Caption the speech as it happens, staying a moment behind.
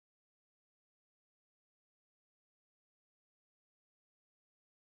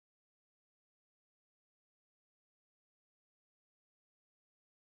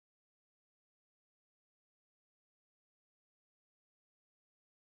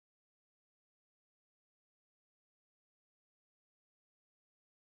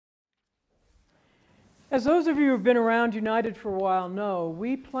As those of you who have been around United for a while know,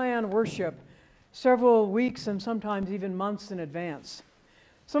 we plan worship several weeks and sometimes even months in advance.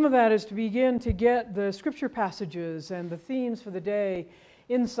 Some of that is to begin to get the scripture passages and the themes for the day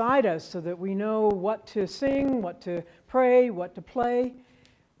inside us so that we know what to sing, what to pray, what to play,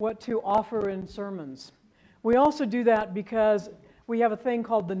 what to offer in sermons. We also do that because we have a thing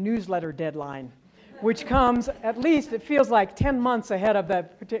called the newsletter deadline, which comes at least, it feels like 10 months ahead of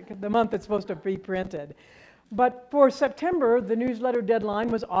the month it's supposed to be printed. But for September, the newsletter deadline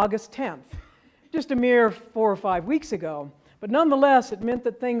was August 10th, just a mere 4 or 5 weeks ago. But nonetheless, it meant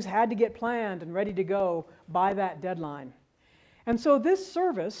that things had to get planned and ready to go by that deadline. And so this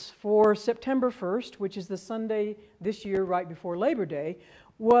service for September 1st, which is the Sunday this year right before Labor Day,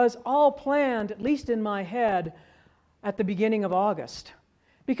 was all planned, at least in my head, at the beginning of August.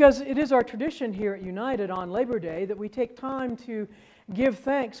 Because it is our tradition here at United on Labor Day that we take time to give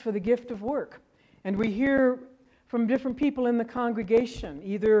thanks for the gift of work. And we hear from different people in the congregation,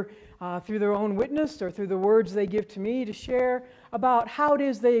 either through their own witness or through the words they give to me to share about how it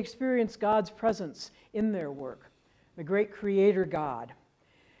is they experience God's presence in their work, the great Creator God.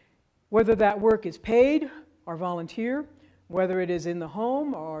 Whether that work is paid or volunteer, whether it is in the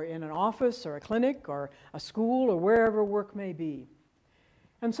home or in an office or a clinic or a school or wherever work may be.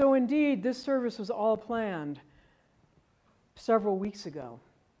 And so indeed, this service was all planned several weeks ago.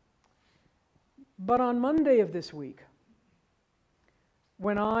 But on Monday of this week,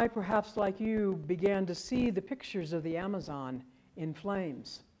 when I, perhaps like you, began to see the pictures of the Amazon in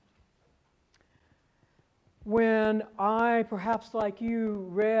flames, when I, perhaps like you,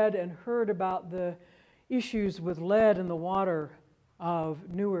 read and heard about the issues with lead in the water of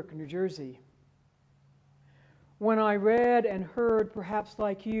Newark, New Jersey, when I read and heard, perhaps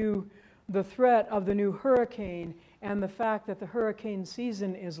like you, the threat of the new hurricane and the fact that the hurricane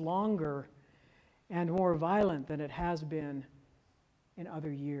season is longer and more violent than it has been in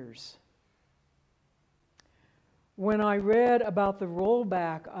other years. When I read about the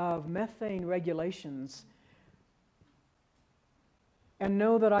rollback of methane regulations and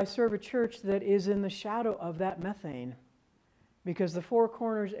know that I serve a church that is in the shadow of that methane because the Four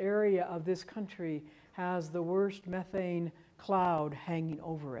Corners area of this country has the worst methane cloud hanging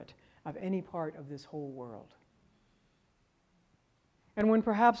over it of any part of this whole world. And when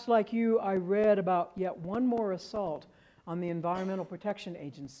perhaps like you, I read about yet one more assault on the Environmental Protection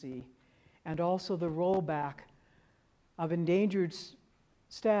Agency and also the rollback of endangered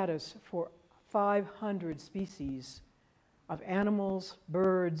status for 500 species of animals,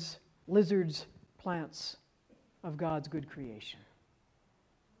 birds, lizards, plants of God's good creation.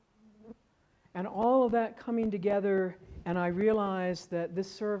 And all of that coming together, and I realized that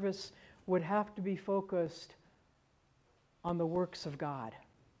this service would have to be focused on the works of God,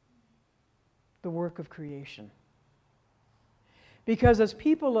 the work of creation. Because as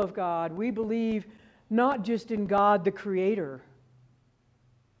people of God, we believe not just in God the Creator,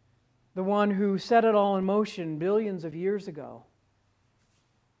 the one who set it all in motion billions of years ago,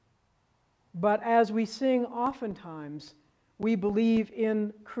 but as we sing oftentimes, we believe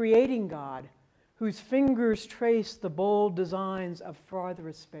in creating God, whose fingers trace the bold designs of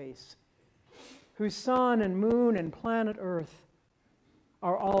farthest space, whose sun and moon and planet Earth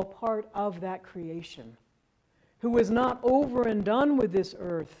are all part of that creation, who is not over and done with this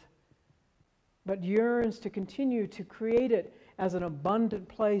earth, but yearns to continue to create it as an abundant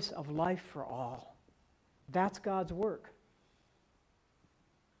place of life for all. That's God's work.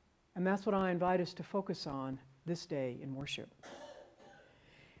 And that's what I invite us to focus on this day in worship.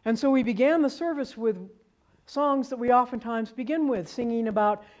 And so we began the service with songs that we oftentimes begin with, singing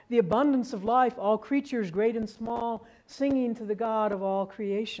about the abundance of life, all creatures great and small, singing to the God of all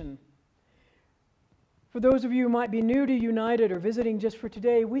creation. For those of you who might be new to United or visiting just for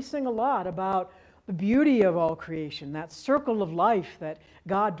today, we sing a lot about the beauty of all creation, that circle of life that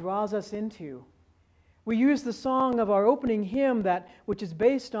God draws us into. We use the song of our opening hymn, which is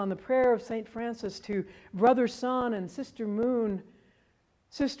based on the prayer of St. Francis to Brother Sun and Sister Moon,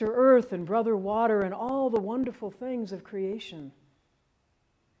 Sister Earth and Brother Water, and all the wonderful things of creation.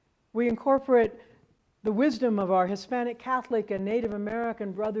 We incorporate the wisdom of our Hispanic Catholic and Native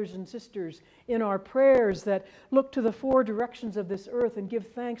American brothers and sisters in our prayers that look to the four directions of this earth and give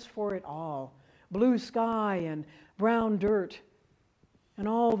thanks for it all. Blue sky and brown dirt and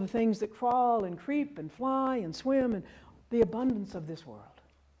all the things that crawl and creep and fly and swim and the abundance of this world.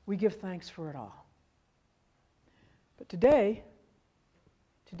 We give thanks for it all. But today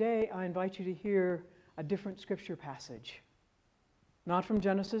I invite you to hear a different scripture passage. Not from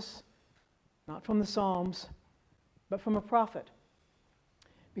Genesis, not from the Psalms, but from a prophet.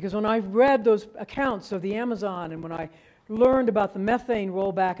 Because when I read those accounts of the Amazon and when I learned about the methane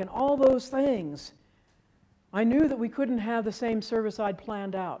rollback and all those things, I knew that we couldn't have the same service I'd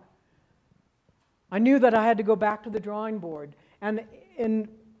planned out. I knew that I had to go back to the drawing board and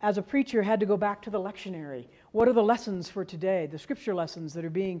as a preacher had to go back to the lectionary. What are the lessons for today? The scripture lessons that are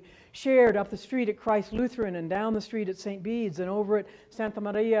being shared up the street at Christ Lutheran and down the street at St. Bede's and over at Santa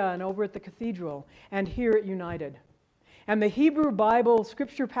Maria and over at the cathedral and here at United. And the Hebrew Bible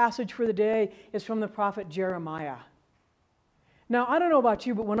scripture passage for the day is from the prophet Jeremiah. Now, I don't know about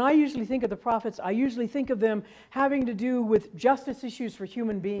you, but when I usually think of the prophets, I usually think of them having to do with justice issues for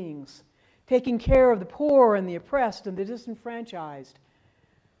human beings, taking care of the poor and the oppressed and the disenfranchised.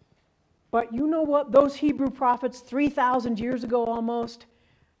 But you know what? Those Hebrew prophets, 3,000 years ago almost,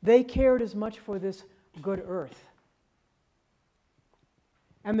 they cared as much for this good earth.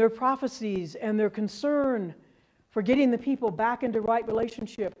 And their prophecies and their concern for getting the people back into right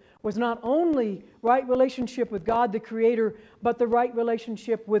relationship was not only right relationship with God the Creator, but the right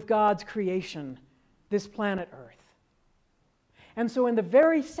relationship with God's creation, this planet Earth. And so in the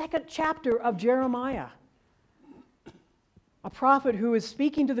very second chapter of Jeremiah, a prophet who is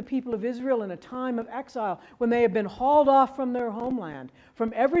speaking to the people of Israel in a time of exile, when they have been hauled off from their homeland,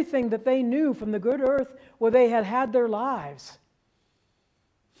 from everything that they knew, from the good earth where they had had their lives.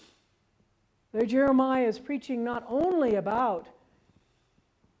 There Jeremiah is preaching not only about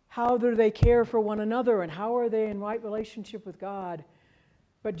how do they care for one another and how are they in right relationship with God,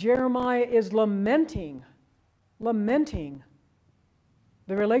 but Jeremiah is lamenting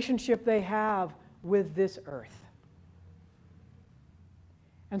the relationship they have with this earth.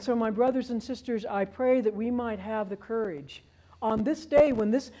 And so, my brothers and sisters, I pray that we might have the courage on this day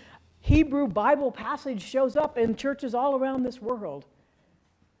when this Hebrew Bible passage shows up in churches all around this world,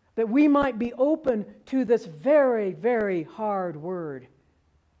 that we might be open to this very, very hard word.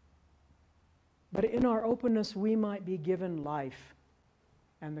 But in our openness, we might be given life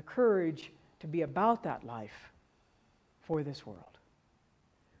and the courage to be about that life for this world.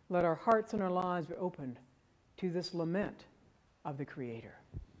 Let our hearts and our lives be opened to this lament of the Creator.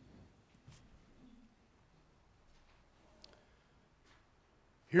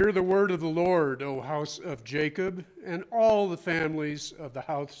 Hear the word of the Lord, O house of Jacob, and all the families of the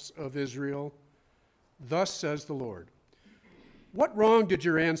house of Israel. Thus says the Lord, what wrong did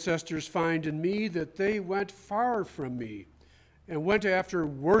your ancestors find in me that they went far from me and went after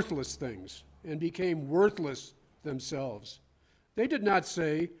worthless things and became worthless themselves? They did not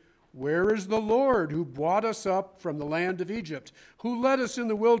say, where is the Lord who brought us up from the land of Egypt, who led us in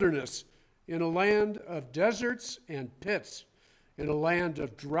the wilderness, in a land of deserts and pits, in a land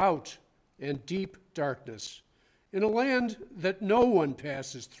of drought and deep darkness, in a land that no one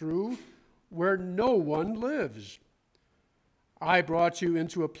passes through, where no one lives? I brought you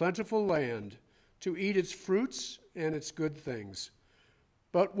into a plentiful land to eat its fruits and its good things.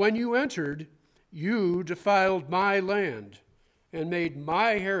 But when you entered, you defiled my land and made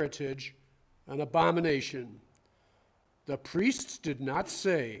my heritage an abomination. The priests did not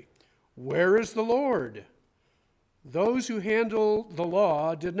say, where is the Lord? Those who handle the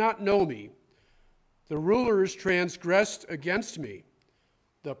law did not know me. The rulers transgressed against me.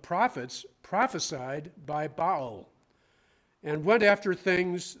 The prophets prophesied by Baal and went after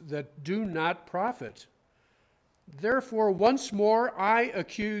things that do not profit. Therefore, once more I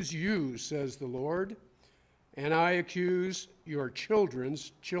accuse you, says the Lord, and I accuse your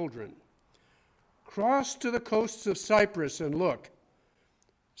children's children. Cross to the coasts of Cyprus and look.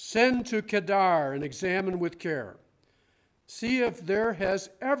 Send to Kedar and examine with care. See if there has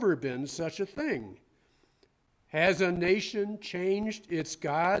ever been such a thing. Has a nation changed its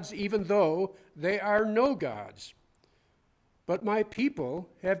gods, even though they are no gods? But my people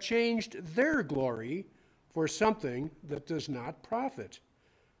have changed their glory for something that does not profit.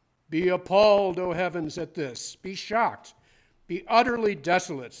 Be appalled, O heavens, at this. Be shocked. Be utterly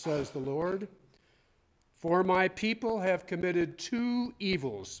desolate, says the Lord. For my people have committed two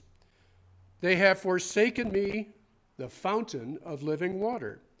evils. They have forsaken me, the fountain of living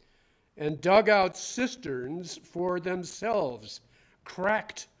water, and dug out cisterns for themselves,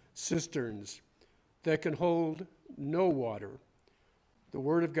 cracked cisterns that can hold no water. The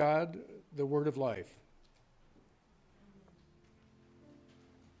word of God, the word of life.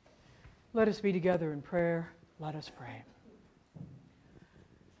 Let us be together in prayer. Let us pray.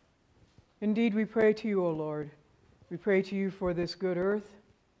 Indeed, we pray to you, O Lord. We pray to you for this good earth,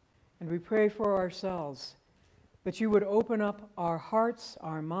 and we pray for ourselves, that you would open up our hearts,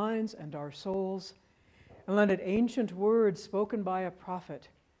 our minds, and our souls, and let an ancient word spoken by a prophet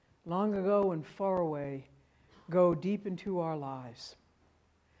long ago and far away go deep into our lives.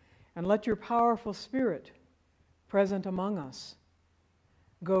 And let your powerful Spirit, present among us,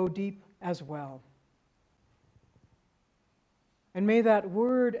 go deep as well. And may that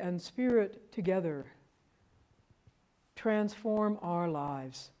Word and Spirit together transform our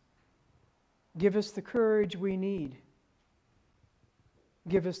lives. Give us the courage we need.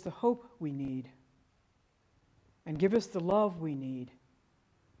 Give us the hope we need. And give us the love we need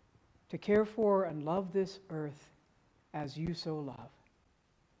to care for and love this earth as you so love.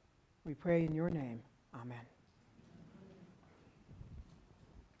 We pray in your name. Amen.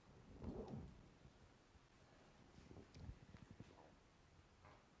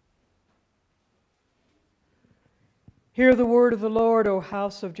 Hear the word of the Lord, O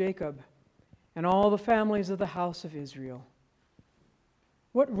house of Jacob, and all the families of the house of Israel.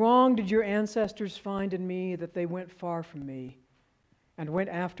 What wrong did your ancestors find in me that they went far from me and went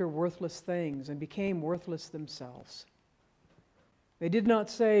after worthless things and became worthless themselves? They did not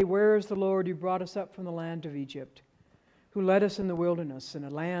say, "Where is the Lord who brought us up from the land of Egypt, who led us in the wilderness, in a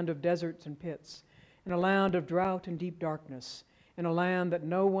land of deserts and pits, in a land of drought and deep darkness, in a land that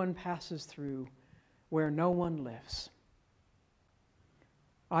no one passes through, where no one lives?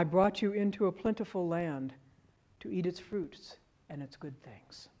 I brought you into a plentiful land to eat its fruits and its good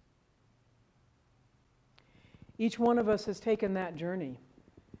things." Each one of us has taken that journey.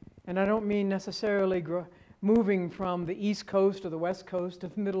 And I don't mean necessarily moving from the East Coast or the West Coast to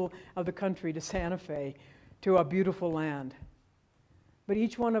the middle of the country to Santa Fe to a beautiful land. But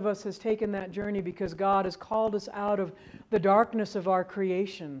each one of us has taken that journey because God has called us out of the darkness of our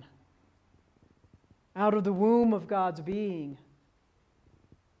creation, out of the womb of God's being,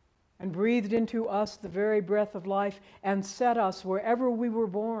 and breathed into us the very breath of life and set us wherever we were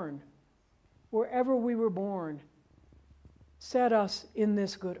born, set us in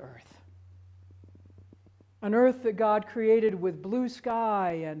this good earth. An earth that God created with blue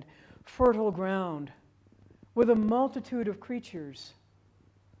sky and fertile ground, with a multitude of creatures,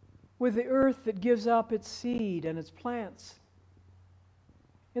 with the earth that gives up its seed and its plants,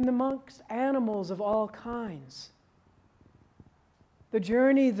 and amongst animals of all kinds. The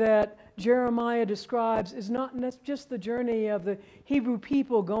journey that Jeremiah describes is not just the journey of the Hebrew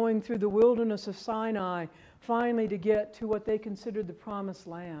people going through the wilderness of Sinai, finally to get to what they considered the promised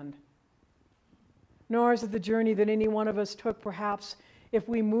land. Nor is it the journey that any one of us took, perhaps, if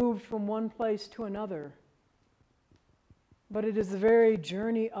we moved from one place to another. But it is the very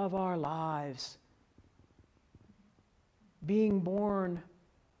journey of our lives, being born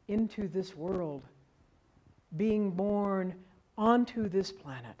into this world, being born onto this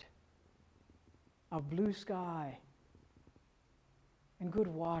planet of blue sky and good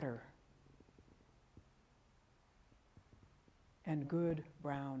water and good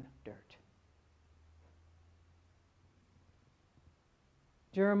brown dirt.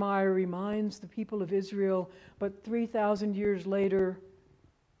 Jeremiah reminds the people of Israel, but 3,000 years later,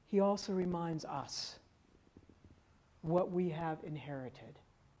 he also reminds us what we have inherited,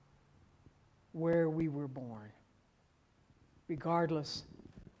 where we were born, regardless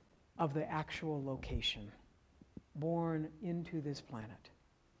of the actual location, born into this planet.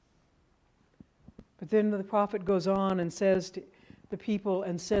 But then the prophet goes on and says to the people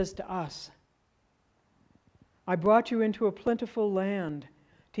and says to us, "I brought you into a plentiful land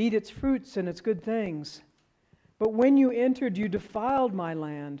to eat its fruits and its good things. But when you entered, you defiled my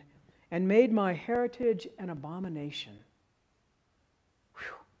land and made my heritage an abomination."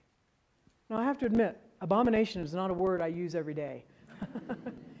 Whew. Now I have to admit, abomination is not a word I use every day.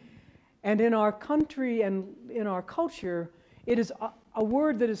 And in our country and in our culture, it is a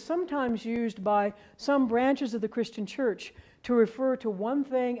word that is sometimes used by some branches of the Christian church to refer to one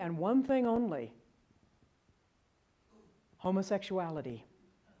thing and one thing only: homosexuality.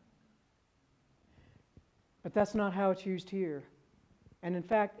 But that's not how it's used here. And in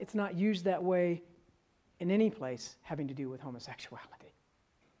fact, it's not used that way in any place having to do with homosexuality.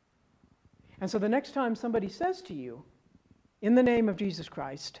 And so the next time somebody says to you, in the name of Jesus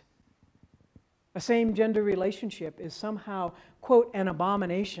Christ, a same-gender relationship is somehow, quote, an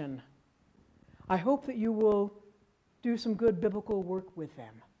abomination, I hope that you will do some good biblical work with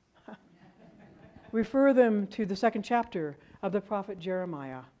them. Refer them to the 2nd chapter of the prophet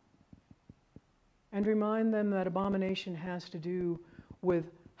Jeremiah and remind them that abomination has to do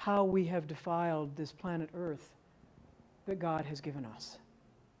with how we have defiled this planet Earth that God has given us.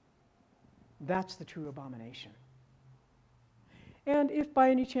 That's the true abomination. And if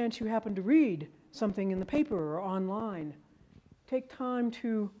by any chance you happen to read something in the paper or online, take time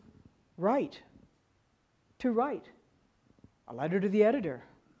to write a letter to the editor,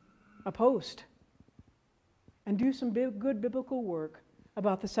 a post, and do some good biblical work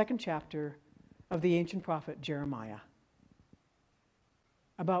about the second chapter of the ancient prophet Jeremiah,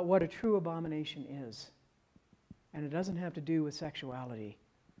 about what a true abomination is. And it doesn't have to do with sexuality.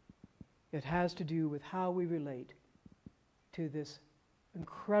 It has to do with how we relate to this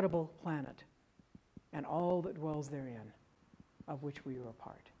incredible planet and all that dwells therein, of which we are a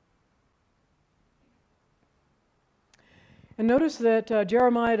part. And notice that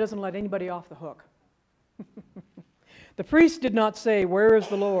Jeremiah doesn't let anybody off the hook. The priests did not say, "Where is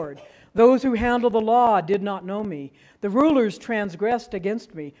the Lord?" Those who handle the law did not know me. The rulers transgressed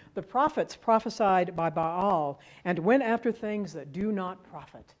against me. The prophets prophesied by Baal and went after things that do not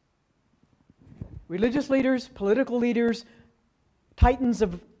profit. Religious leaders, political leaders, titans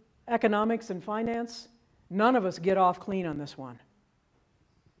of economics and finance, none of us get off clean on this one.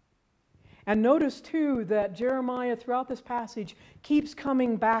 And notice too that Jeremiah throughout this passage keeps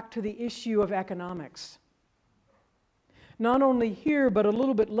coming back to the issue of economics. Not only here, but a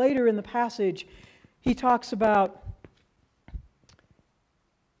little bit later in the passage, he talks about,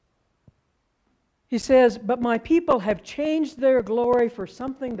 he says, "But my people have changed their glory for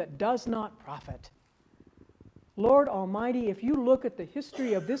something that does not profit." Lord Almighty, if you look at the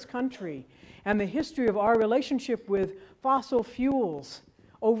history of this country and the history of our relationship with fossil fuels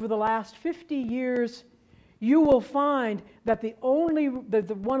over the last 50 years, you will find that one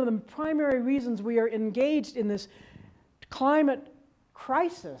of the primary reasons we are engaged in this climate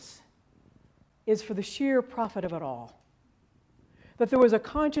crisis is for the sheer profit of it all. That there was a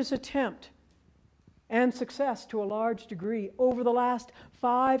conscious attempt and success to a large degree over the last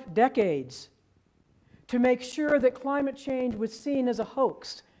 5 decades to make sure that climate change was seen as a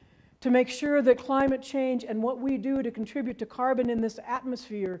hoax, to make sure that climate change and what we do to contribute to carbon in this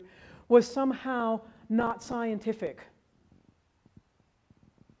atmosphere was somehow not scientific.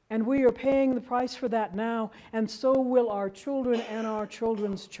 And we are paying the price for that now, and so will our children and our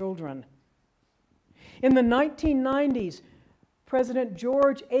children's children. In the 1990s, President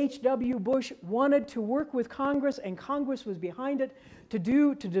George H.W. Bush wanted to work with Congress, and Congress was behind it, to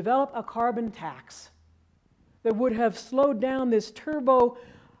develop a carbon tax that would have slowed down this turbo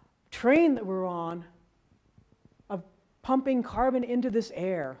train that we're on of pumping carbon into this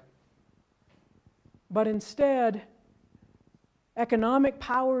air. But instead, economic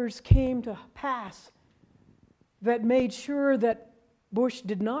powers came to pass that made sure that Bush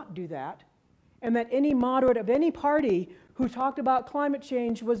did not do that, and that any moderate of any party who talked about climate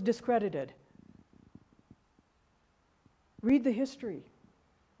change was discredited. Read the history.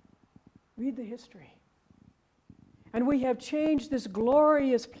 Read the history. And we have changed this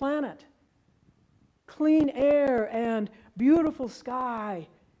glorious planet. Clean air and beautiful sky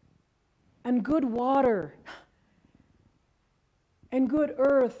and good water and good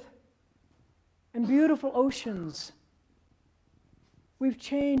earth and beautiful oceans. We've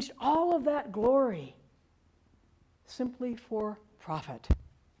changed all of that glory simply for profit.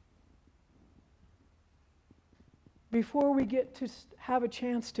 Before we get to have a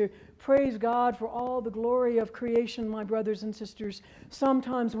chance to praise God for all the glory of creation, my brothers and sisters,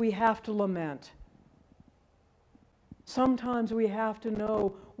 sometimes we have to lament. Sometimes we have to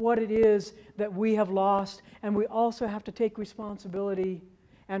know what it is that we have lost, and we also have to take responsibility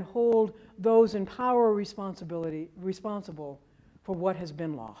and hold those in power responsible for what has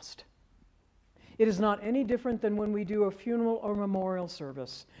been lost. It is not any different than when we do a funeral or memorial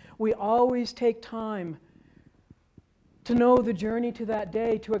service. We always take time to know the journey to that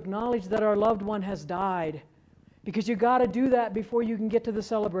day, to acknowledge that our loved one has died, because you got to do that before you can get to the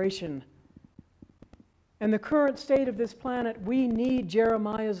celebration. In the current state of this planet, we need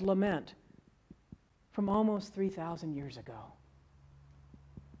Jeremiah's lament from almost 3,000 years ago.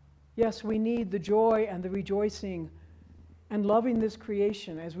 Yes, we need the joy and the rejoicing and loving this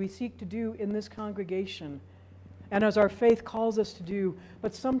creation as we seek to do in this congregation and as our faith calls us to do,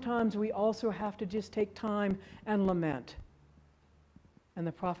 but sometimes we also have to just take time and lament. And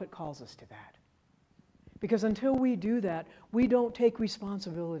the prophet calls us to that. Because until we do that, we don't take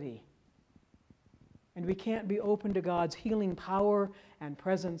responsibility. And we can't be open to God's healing power and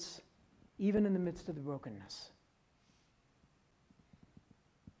presence, even in the midst of the brokenness.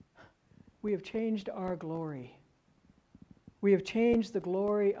 We have changed our glory. We have changed the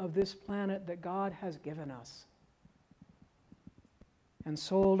glory of this planet that God has given us, and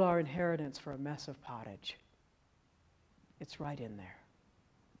sold our inheritance for a mess of pottage. It's right in there.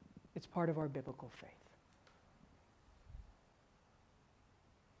 It's part of our biblical faith.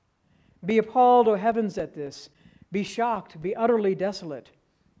 Be appalled, O heavens, at this. Be shocked, be utterly desolate.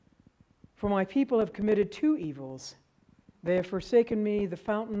 For my people have committed 2 evils. They have forsaken me, the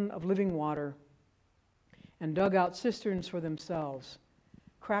fountain of living water, and dug out cisterns for themselves,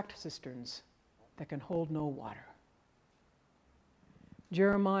 cracked cisterns that can hold no water.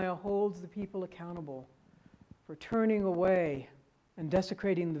 Jeremiah holds the people accountable for turning away and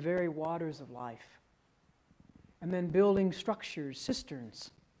desecrating the very waters of life, and then building structures,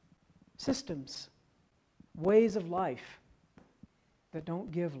 cisterns, systems, ways of life that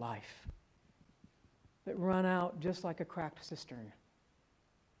don't give life, that run out just like a cracked cistern.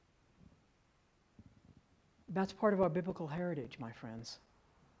 That's part of our biblical heritage, my friends.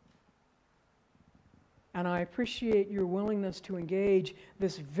 And I appreciate your willingness to engage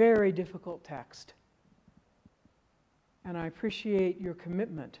this very difficult text. And I appreciate your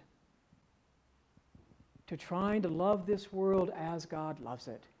commitment to trying to love this world as God loves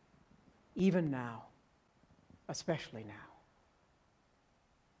it, even now, especially now.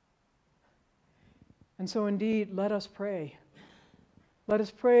 And so indeed, let us pray. Let us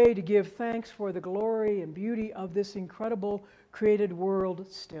pray to give thanks for the glory and beauty of this incredible created world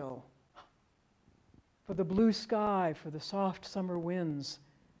still. For the blue sky, for the soft summer winds,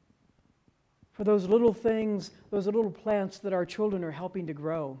 for those little things, those little plants that our children are helping to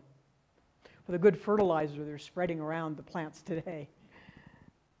grow, for the good fertilizer they're spreading around the plants today,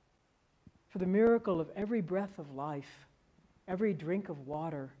 for the miracle of every breath of life, every drink of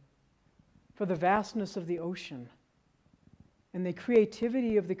water, for the vastness of the ocean, and the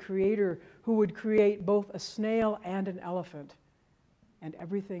creativity of the Creator who would create both a snail and an elephant, and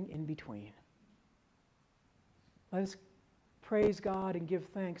everything in between. Let us praise God and give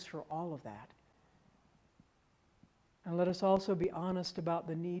thanks for all of that. And let us also be honest about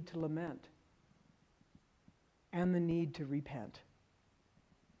the need to lament and the need to repent,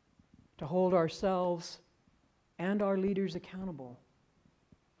 to hold ourselves and our leaders accountable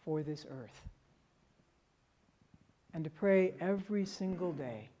for this earth, and to pray every single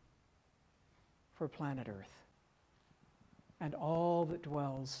day for planet Earth and all that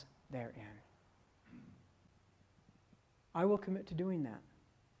dwells therein. I will commit to doing that.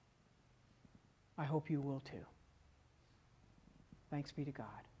 I hope you will too. Thanks be to God.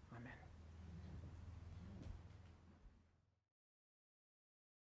 Amen.